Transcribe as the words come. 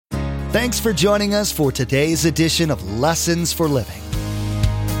Thanks for joining us for today's edition of Lessons for Living.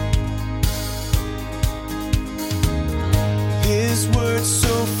 His word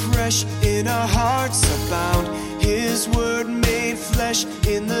so fresh in our hearts abound. His word made flesh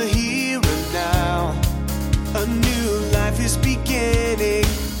in the here and now. A new life is beginning.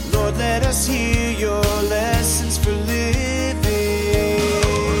 Lord, let us hear your lessons for living.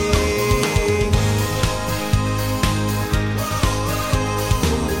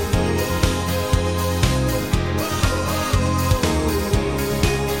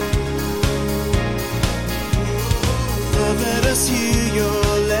 Lord, let us hear your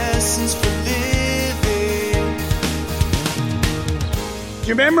lessons for living. Do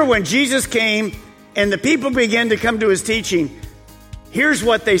you remember when Jesus came and the people began to come to his teaching? Here's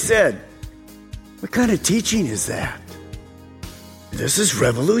what they said. What kind of teaching is that? This is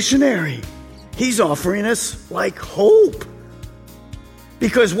revolutionary. He's offering us like hope.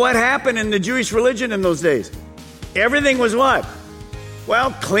 Because what happened in the Jewish religion in those days? Everything was what?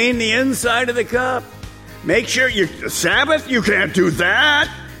 Well, clean the inside of the cup. Make sure Sabbath, you can't do that.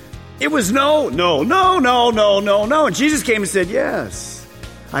 It was no. And Jesus came and said, yes,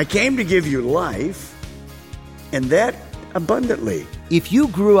 I came to give you life, and that abundantly. If you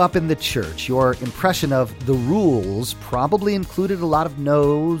grew up in the church, your impression of the rules probably included a lot of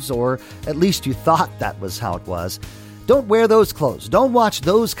no's, or at least you thought that was how it was. Don't wear those clothes. Don't watch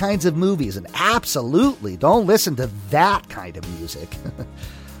those kinds of movies. And absolutely don't listen to that kind of music.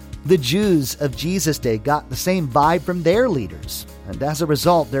 The Jews of Jesus' day got the same vibe from their leaders. And as a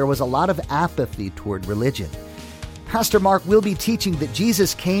result, there was a lot of apathy toward religion. Pastor Mark will be teaching that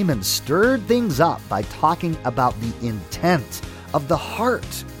Jesus came and stirred things up by talking about the intent of the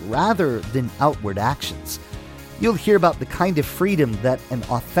heart rather than outward actions. You'll hear about the kind of freedom that an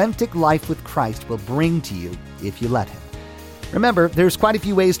authentic life with Christ will bring to you if you let him. Remember, there's quite a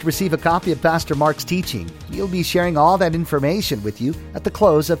few ways to receive a copy of Pastor Mark's teaching. He'll be sharing all that information with you at the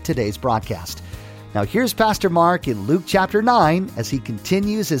close of today's broadcast. Now here's Pastor Mark in Luke chapter 9 as he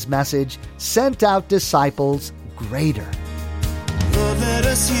continues his message, Sent Out Disciples Greater. Lord, let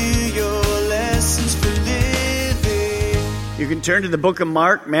us hear your lessons for living. You can turn to the book of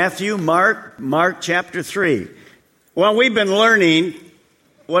Mark, Mark chapter 3. Well, we've been learning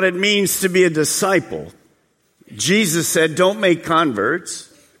what it means to be a disciple. Jesus said, don't make converts,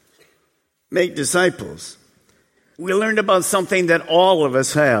 make disciples. We learned about something that all of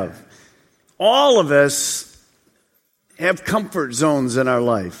us have. All of us have comfort zones in our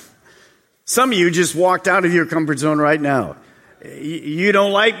life. Some of you just walked out of your comfort zone right now. You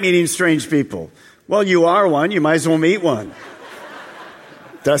don't like meeting strange people. Well, you are one. You might as well meet one.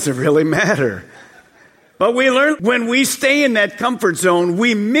 Doesn't really matter. But we learn when we stay in that comfort zone,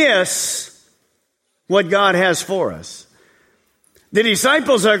 we miss what God has for us. The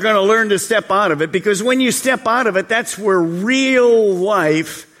disciples are going to learn to step out of it, because when you step out of it, that's where real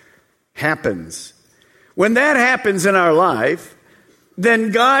life happens. When that happens in our life,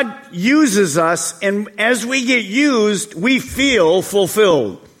 then God uses us, and as we get used, we feel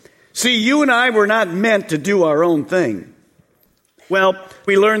fulfilled. See, you and I were not meant to do our own thing. Well,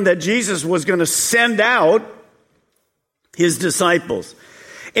 we learned that Jesus was going to send out his disciples.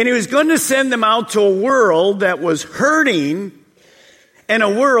 And he was going to send them out to a world that was hurting and a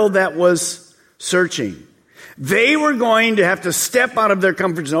world that was searching. They were going to have to step out of their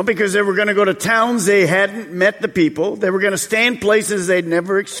comfort zone because they were going to go to towns they hadn't met the people. They were going to stay in places they'd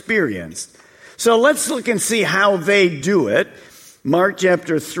never experienced. So let's look and see how they do it. Mark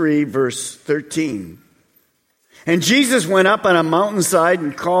chapter 3, verse 13. And Jesus went up on a mountainside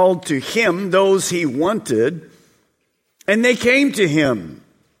and called to him those he wanted, and they came to him.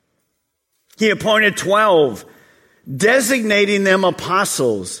 He appointed 12, designating them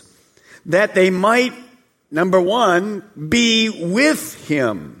apostles, that they might, number one, be with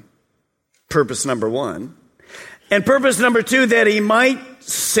him. Purpose number one. And purpose number two, that he might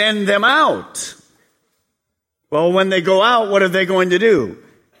send them out. Well, when they go out, what are they going to do?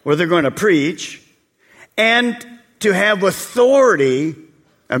 Well, they're going to preach and to have authority,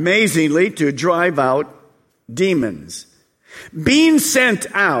 amazingly, to drive out demons. Being sent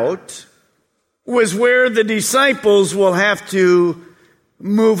out was where the disciples will have to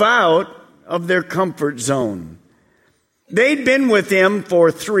move out of their comfort zone. They'd been with him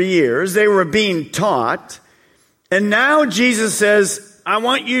for 3 years. They were being taught. And now Jesus says, I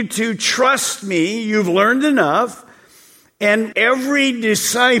want you to trust me. You've learned enough. And every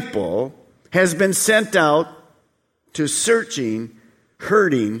disciple has been sent out to searching,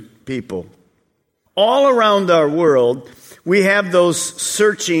 hurting people. All around our world, we have those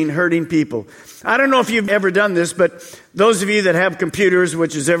searching, hurting people. I don't know if you've ever done this, but those of you that have computers,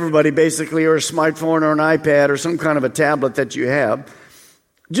 which is everybody basically, or a smartphone or an iPad or some kind of a tablet that you have,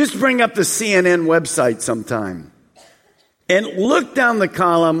 just bring up the CNN website sometime and look down the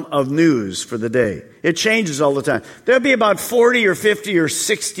column of news for the day. It changes all the time. There'll be about 40 or 50 or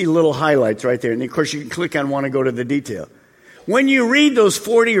 60 little highlights right there. And of course, you can click on one and go to the detail. When you read those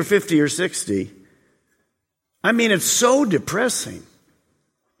 40 or 50 or 60, I mean, it's so depressing.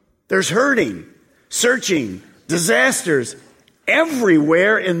 There's hurting, searching, disasters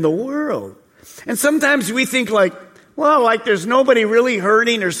everywhere in the world. And sometimes we think like there's nobody really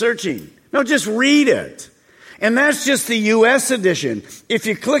hurting or searching. No, just read it. And that's just the U.S. edition. If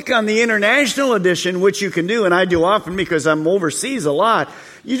you click on the international edition, which you can do, and I do often because I'm overseas a lot,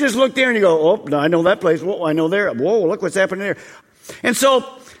 you just look there and you go, oh, no, I know that place. Whoa, I know there. Whoa, look what's happening there. And so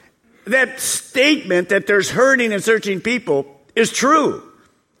that statement that there's hurting and searching people is true.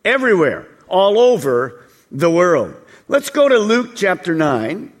 Everywhere, all over the world. Let's go to Luke chapter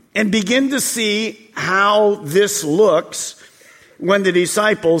 9 and begin to see how this looks when the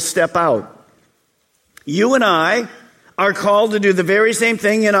disciples step out. You and I are called to do the very same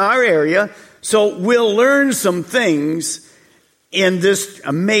thing in our area, so we'll learn some things in this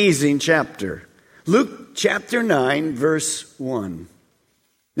amazing chapter. Luke chapter 9, verse 1.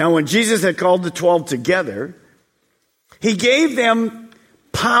 Now, when Jesus had called the 12 together, he gave them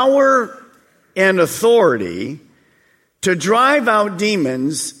power and authority to drive out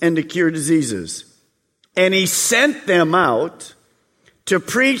demons and to cure diseases. And he sent them out to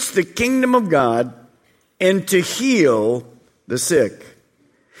preach the kingdom of God and to heal the sick.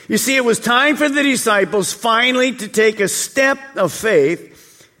 You see, it was time for the disciples finally to take a step of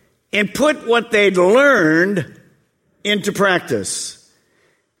faith and put what they'd learned into practice.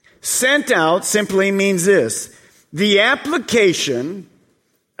 Sent out simply means this: the application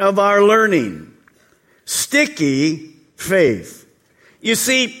of our learning. Sticky faith. You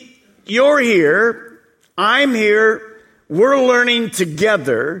see, you're here, I'm here, we're learning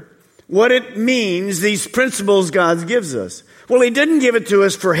together what it means, these principles God gives us. Well, he didn't give it to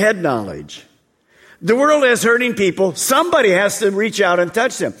us for head knowledge. The world has hurting people. Somebody has to reach out and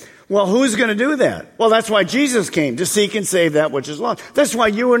touch them. Well, who's going to do that? Well, that's why Jesus came, to seek and save that which is lost. That's why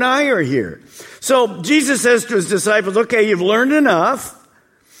you and I are here. So Jesus says to his disciples, okay, you've learned enough.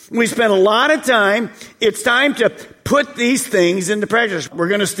 We spent a lot of time. It's time to put these things into practice. We're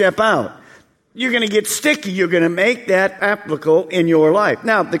going to step out. You're going to get sticky. You're going to make that applicable in your life.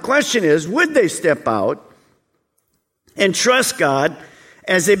 Now, the question is, would they step out and trust God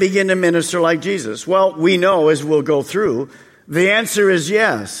as they begin to minister like Jesus? Well, we know as we'll go through, the answer is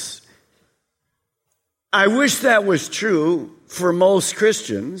yes. I wish that was true for most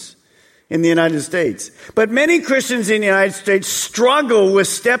Christians in the United States. But many Christians in the United States struggle with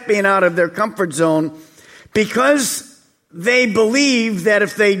stepping out of their comfort zone because they believe that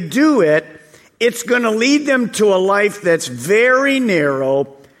if they do it, it's going to lead them to a life that's very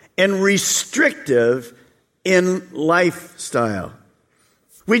narrow and restrictive in lifestyle.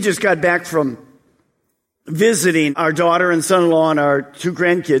 We just got back from visiting our daughter and son-in-law and our 2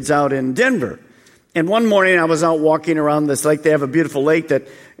 grandkids out in Denver. And one morning I was out walking around this lake. They have a beautiful lake that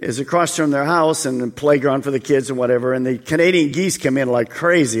is across from their house and a playground for the kids and whatever. And the Canadian geese come in like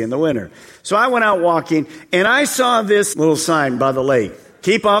crazy in the winter. So I went out walking and I saw this little sign by the lake.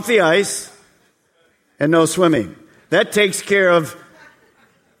 Keep off the ice and no swimming. That takes care of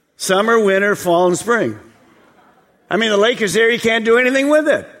summer, winter, fall, and spring. I mean, the lake is there. You can't do anything with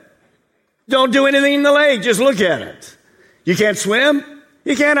it. Don't do anything in the lake. Just look at it. You can't swim.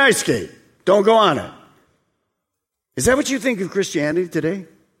 You can't ice skate. Don't go on it. Is that what you think of Christianity today?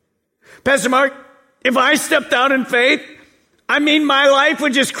 Pastor Mark, if I stepped out in faith, I mean, my life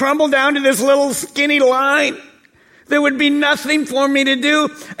would just crumble down to this little skinny line. There would be nothing for me to do.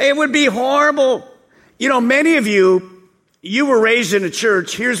 It would be horrible. You know, many of you were raised in a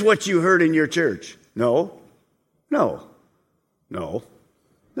church. Here's what you heard in your church. No.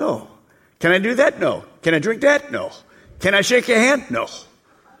 Can I do that? No. Can I drink that? No. Can I shake your hand? No.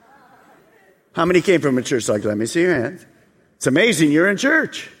 How many came from a church like that? Let me see your hand. It's amazing you're in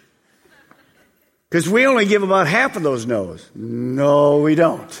church. Because we only give about half of those no's. No, we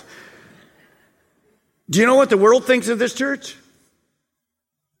don't. Do you know what the world thinks of this church?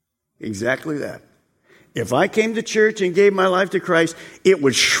 Exactly that. If I came to church and gave my life to Christ, it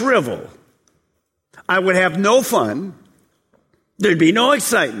would shrivel. I would have no fun. There'd be no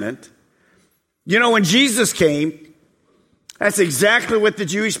excitement. You know, when Jesus came, that's exactly what the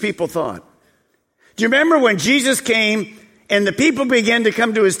Jewish people thought. Do you remember when Jesus came and the people began to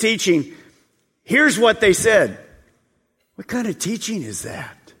come to his teaching? Here's what they said. What kind of teaching is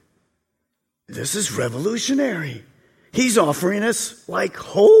that? This is revolutionary. He's offering us like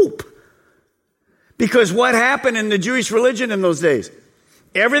hope. Because what happened in the Jewish religion in those days?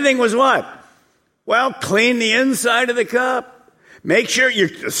 Everything was what? Well, clean the inside of the cup. Make sure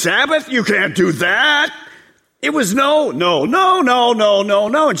Sabbath, you can't do that. It was no.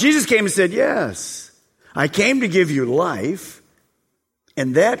 And Jesus came and said, yes, I came to give you life,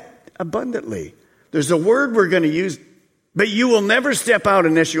 and that abundantly. There's a word we're going to use, but you will never step out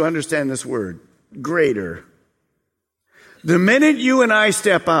unless you understand this word, greater. The minute you and I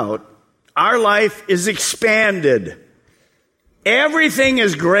step out, our life is expanded. Everything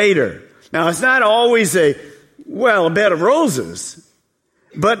is greater. Now, it's not always a bed of roses,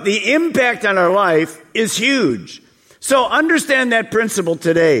 but the impact on our life is huge. So understand that principle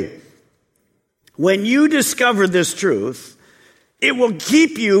today. When you discover this truth, it will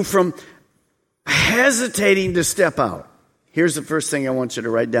keep you from hesitating to step out. Here's the first thing I want you to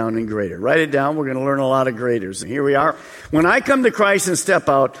write down in greater. Write it down. We're going to learn a lot of graders. And here we are. When I come to Christ and step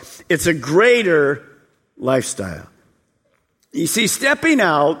out, it's a greater lifestyle. You see, stepping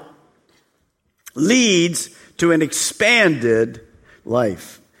out leads to an expanded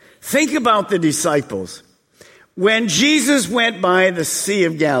life. Think about the disciples. When Jesus went by the Sea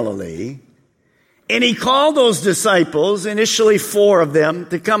of Galilee, and he called those disciples, initially 4 of them,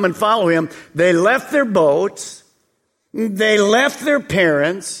 to come and follow him, they left their boats, they left their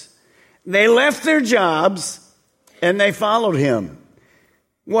parents, they left their jobs, and they followed him.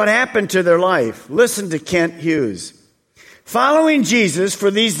 What happened to their life? Listen to Kent Hughes. Following Jesus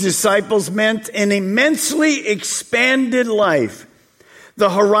for these disciples meant an immensely expanded life. The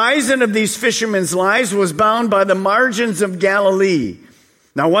horizon of these fishermen's lives was bound by the margins of Galilee.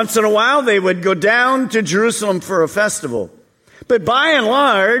 Now, once in a while, they would go down to Jerusalem for a festival. But by and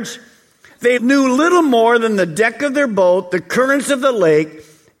large, they knew little more than the deck of their boat, the currents of the lake,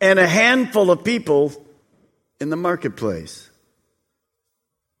 and a handful of people in the marketplace.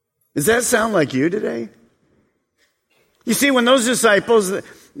 Does that sound like you today? You see, when those disciples,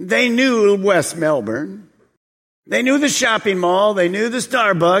 they knew West Melbourne. They knew the shopping mall. They knew the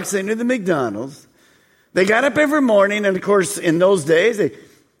Starbucks. They knew the McDonald's. They got up every morning, and of course, in those days, they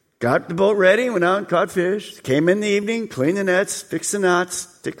got the boat ready, went out and caught fish, came in the evening, cleaned the nets, fixed the knots,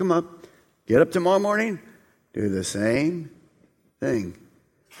 stick them up, get up tomorrow morning, do the same thing.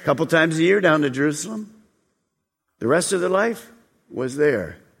 A couple times a year down to Jerusalem. The rest of their life was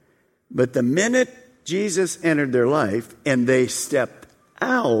there. But the minute Jesus entered their life and they stepped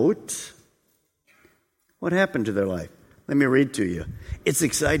out, what happened to their life? Let me read to you. It's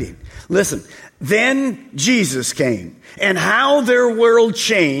exciting. Listen, then Jesus came, and how their world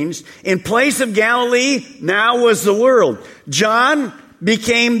changed. In place of Galilee, now was the world. John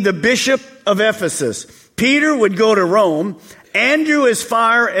became the bishop of Ephesus. Peter would go to Rome. Andrew as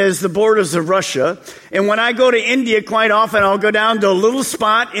far as the borders of Russia. And when I go to India, quite often I'll go down to a little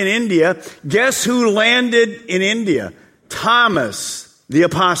spot in India. Guess who landed in India? Thomas, the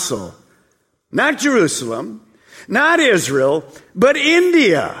apostle. Not Jerusalem, not Israel, but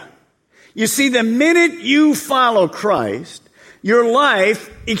India. You see, the minute you follow Christ, your life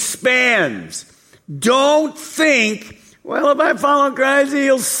expands. Don't think, well, if I follow Christ,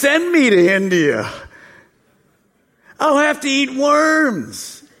 he'll send me to India. I'll have to eat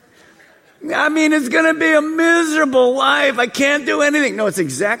worms. I mean, it's going to be a miserable life. I can't do anything. No, it's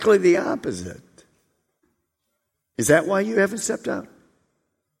exactly the opposite. Is that why you haven't stepped out?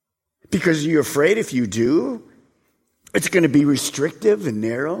 Because you're afraid if you do, it's going to be restrictive and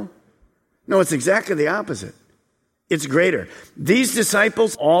narrow? No, it's exactly the opposite. It's greater. These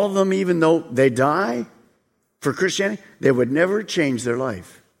disciples, all of them, even though they die for Christianity, they would never change their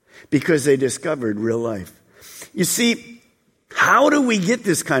life because they discovered real life. You see, how do we get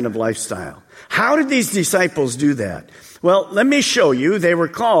this kind of lifestyle? How did these disciples do that? Well, let me show you. They were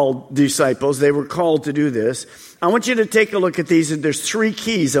called disciples. They were called to do this. I want you to take a look at these. There's 3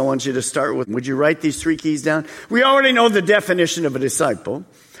 keys I want you to start with. Would you write these 3 keys down? We already know the definition of a disciple.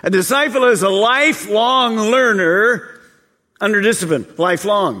 A disciple is a lifelong learner under discipline.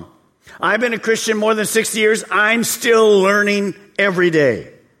 Lifelong. I've been a Christian more than 60 years. I'm still learning every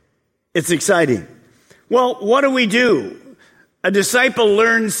day. It's exciting. Well, what do? A disciple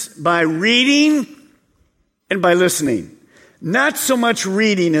learns by reading and by listening. Not so much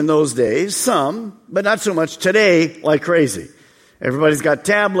reading in those days, some, but not so much today like crazy. Everybody's got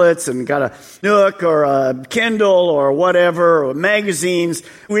tablets and got a Nook or a Kindle or whatever, or magazines.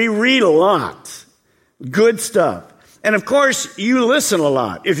 We read a lot. Good stuff. And of course, you listen a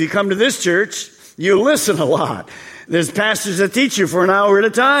lot. If you come to this church, you listen a lot. There's pastors that teach you for an hour at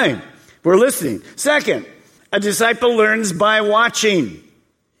a time. We're listening. Second, a disciple learns by watching.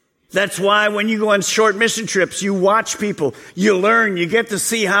 That's why when you go on short mission trips, you watch people, you learn, you get to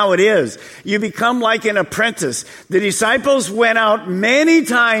see how it is. You become like an apprentice. The disciples went out many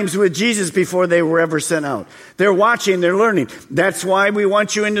times with Jesus before they were ever sent out. They're watching, they're learning. That's why we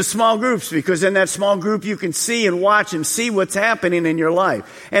want you into small groups, because in that small group you can see and watch and see what's happening in your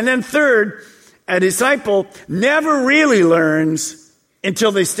life. And then third, a disciple never really learns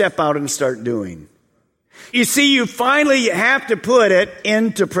until they step out and start doing. You see, you finally have to put it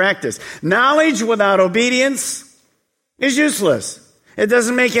into practice. Knowledge without obedience is useless. It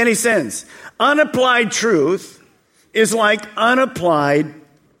doesn't make any sense. Unapplied truth is like unapplied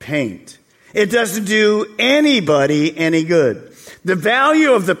paint. It doesn't do anybody any good. The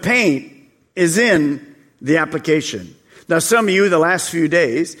value of the paint is in the application. Now, some of you, the last few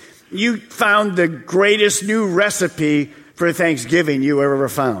days, you found the greatest new recipe for Thanksgiving you ever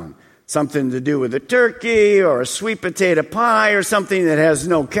found. Something to do with a turkey or a sweet potato pie or something that has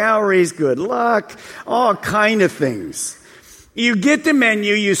no calories. Good luck. All kind of things. You get the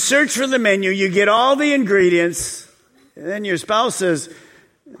menu, you search for the menu, you get all the ingredients, and then your spouse says,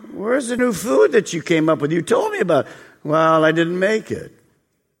 "Where's the new food that you came up with? You told me about." "Well, I didn't make it."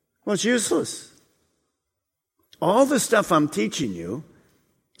 Well, it's useless. All the stuff I'm teaching you,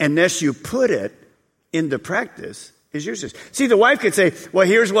 unless you put it into practice, is useless. See, the wife could say, "Well,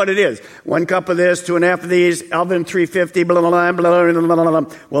 here's what it is. 1 cup of this, 2.5 of these, Alvin 350, blah, blah, blah, blah, blah, blah,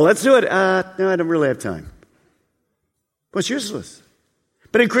 blah. Well, let's do it." No, I don't really have time. Well, it's useless.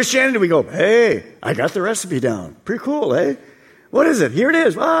 But in Christianity, we go, "Hey, I got the recipe down. Pretty cool, eh? What is it? Here it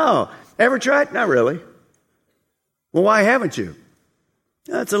is. Wow. Ever tried?" "Not really." "Well, why haven't you?"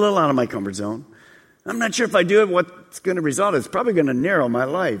 "That's a little out of my comfort zone. I'm not sure if I do it, what's going to result. It's probably going to narrow my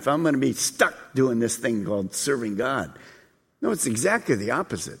life. I'm going to be stuck doing this thing called serving God." No, it's exactly the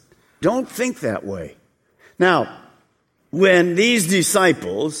opposite. Don't think that way. Now, when these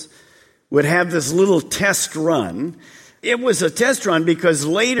disciples would have this little test run, it was a test run because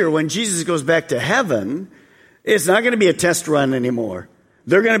later when Jesus goes back to heaven, it's not going to be a test run anymore.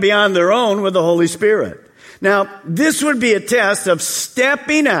 They're going to be on their own with the Holy Spirit. Now, this would be a test of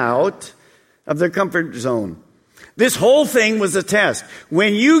stepping out of their comfort zone. This whole thing was a test.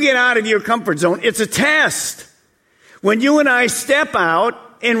 When you get out of your comfort zone, it's a test. When you and I step out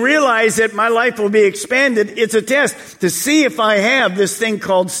and realize that my life will be expanded, it's a test to see if I have this thing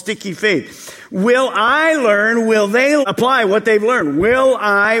called sticky faith. Will I learn? Will they apply what they've learned?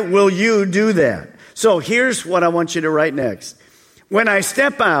 Will you do that? So here's what I want you to write next. When I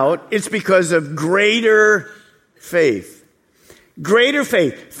step out, it's because of greater faith. Greater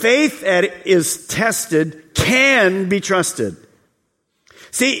faith. Faith that is tested can be trusted.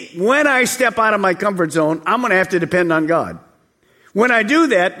 See, when I step out of my comfort zone, I'm going to have to depend on God. When I do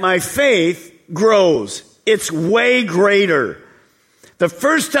that, my faith grows. It's way greater. The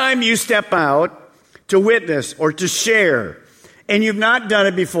first time you step out to witness or to share, and you've not done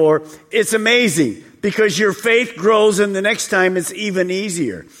it before, it's amazing because your faith grows, and the next time it's even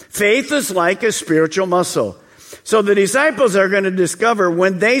easier. Faith is like a spiritual muscle. So the disciples are going to discover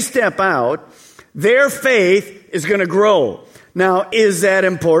when they step out, their faith is going to grow. Now, is that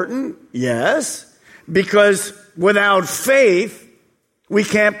important? Yes. Because without faith, we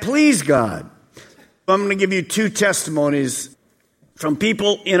can't please God. I'm going to give you 2 testimonies from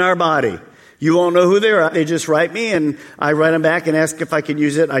people in our body. You won't know who they are. They just write me, and I write them back and ask if I can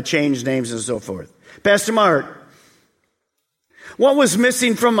use it. I change names and so forth. Pastor Mark, what was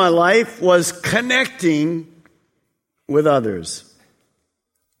missing from my life was connecting with others.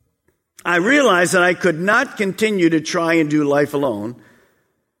 I realized that I could not continue to try and do life alone,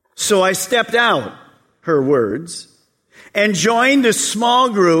 so I stepped out, her words, and joined a small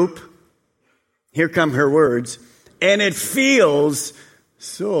group. Here come her words. And it feels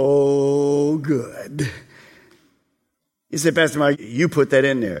so good. You say, "Pastor Mark, you put that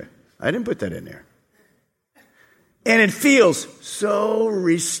in there." I didn't put that in there. And it feels so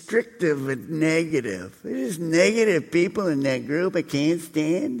restrictive and negative. There's negative people in that group. I can't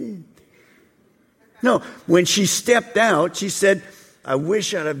stand it. No, when she stepped out, she said, "I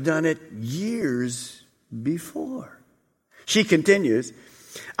wish I'd have done it years before." She continues,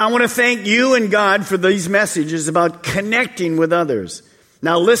 "I want to thank you and God for these messages about connecting with others."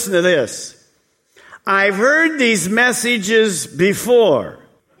 Now listen to this. "I've heard these messages before,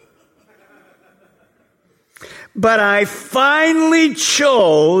 but I finally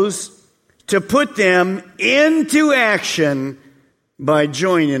chose to put them into action by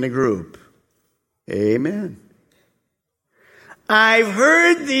joining a group." Amen. "I've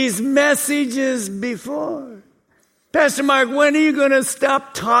heard these messages before. Pastor Mark, when are you going to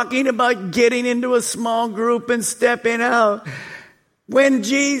stop talking about getting into a small group and stepping out?" When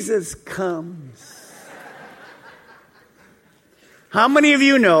Jesus comes. How many of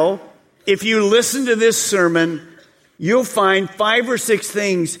you know, if you listen to this sermon, you'll find 5 or 6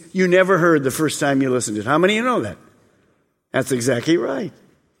 things you never heard the first time you listened to it? How many of you know that? That's exactly right.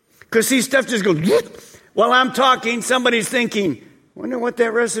 Because see, stuff just goes, whoop. While I'm talking, somebody's thinking, wonder what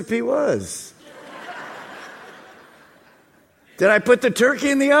that recipe was. Did I put the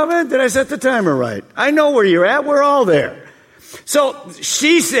turkey in the oven? Did I set the timer right? I know where you're at. We're all there. So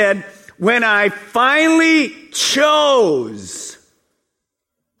she said, when I finally chose,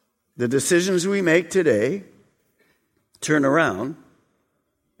 the decisions we make today turn around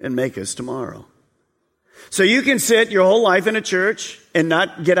and make us tomorrow. So you can sit your whole life in a church and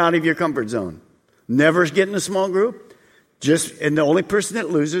not get out of your comfort zone. Never get in a small group. And the only person that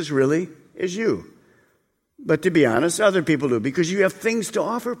loses really is you. But to be honest, other people do, because you have things to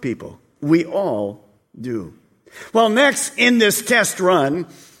offer people. We all do. Well, next in this test run,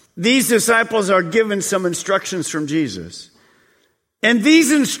 these disciples are given some instructions from Jesus. And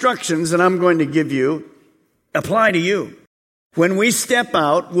these instructions that I'm going to give you apply to you. When we step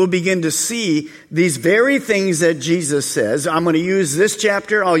out, we'll begin to see these very things that Jesus says. I'm going to use this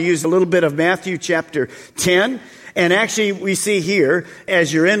chapter. I'll use a little bit of Matthew chapter 10. And actually, we see here,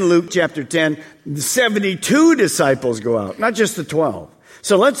 as you're in Luke chapter 10, the 72 disciples go out, not just the 12.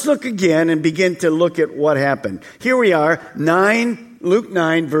 So let's look again and begin to look at what happened. Here we are, Luke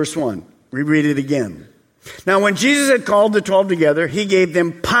 9, verse 1. We read it again. Now, when Jesus had called the 12 together, he gave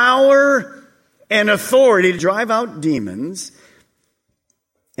them power and authority to drive out demons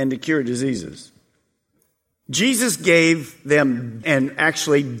and to cure diseases. Jesus gave them and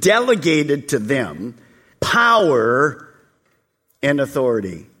actually delegated to them power and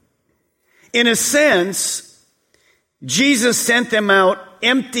authority. In a sense, Jesus sent them out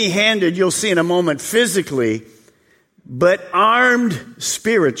empty-handed, you'll see in a moment, physically, but armed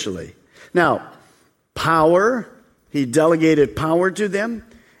spiritually. Now, power, he delegated power to them,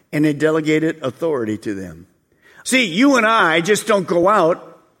 and he delegated authority to them. See, you and I just don't go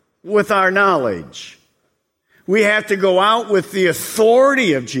out with our knowledge. We have to go out with the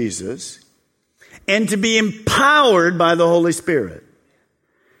authority of Jesus and to be empowered by the Holy Spirit.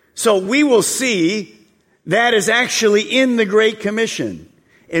 So we will see that is actually in the Great Commission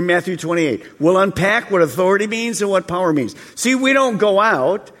in Matthew 28. We'll unpack what authority means and what power means. See, we don't go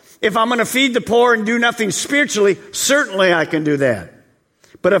out. If I'm going to feed the poor and do nothing spiritually, certainly I can do that.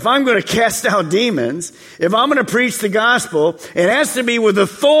 But if I'm going to cast out demons, if I'm going to preach the gospel, it has to be with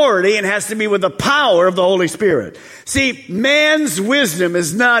authority and has to be with the power of the Holy Spirit. See, man's wisdom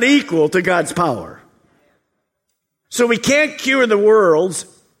is not equal to God's power. So we can't cure the world's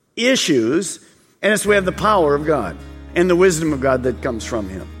issues unless we have the power of God and the wisdom of God that comes from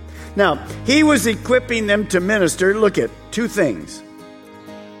him. Now, he was equipping them to minister. Look at 2 things.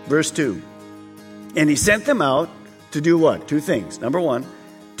 Verse 2. And he sent them out to do what? 2 things. Number 1,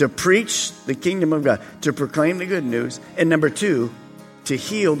 to preach the kingdom of God, to proclaim the good news. And number 2, to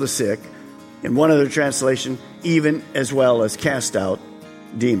heal the sick. In one other translation, even as well as cast out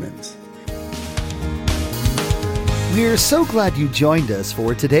demons. We're so glad you joined us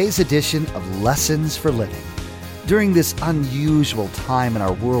for today's edition of Lessons for Living. During this unusual time in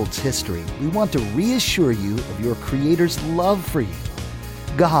our world's history, we want to reassure you of your Creator's love for you.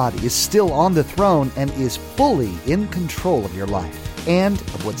 God is still on the throne and is fully in control of your life and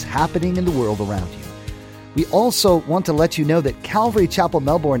of what's happening in the world around you. We also want to let you know that Calvary Chapel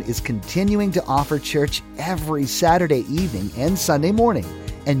Melbourne is continuing to offer church every Saturday evening and Sunday morning,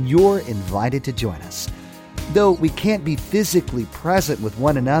 and you're invited to join us. Though we can't be physically present with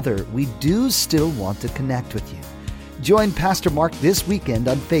one another, we do still want to connect with you. Join Pastor Mark this weekend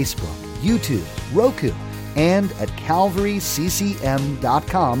on Facebook, YouTube, Roku, and at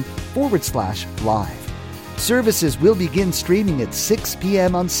calvaryccm.com/live. Services will begin streaming at 6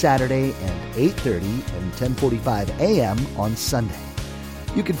 p.m. on Saturday and 8:30 and 10:45 a.m. on Sunday.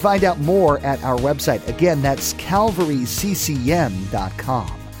 You can find out more at our website. Again, that's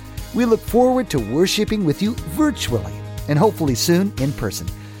calvaryccm.com. We look forward to worshiping with you virtually and hopefully soon in person.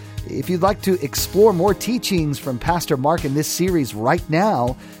 If you'd like to explore more teachings from Pastor Mark in this series right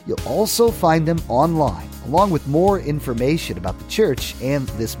now, you'll also find them online, along with more information about the church and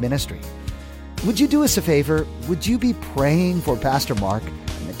this ministry. Would you do us a favor? Would you be praying for Pastor Mark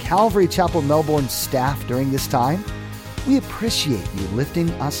and the Calvary Chapel Melbourne staff during this time? We appreciate you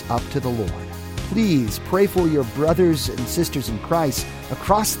lifting us up to the Lord. Please pray for your brothers and sisters in Christ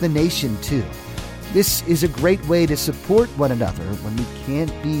across the nation too. This is a great way to support one another when we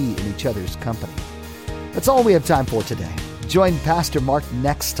can't be in each other's company. That's all we have time for today. Join Pastor Mark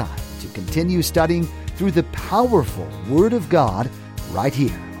next time to continue studying through the powerful Word of God right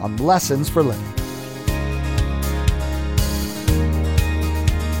here on Lessons for Living.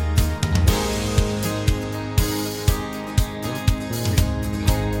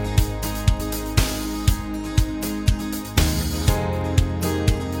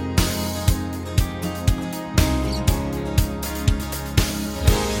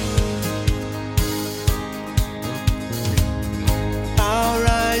 Our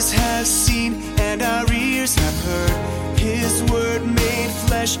eyes have seen and our ears have heard His word made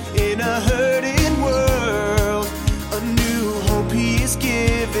flesh in a hurting world. A new hope He is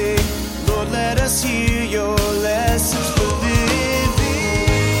giving.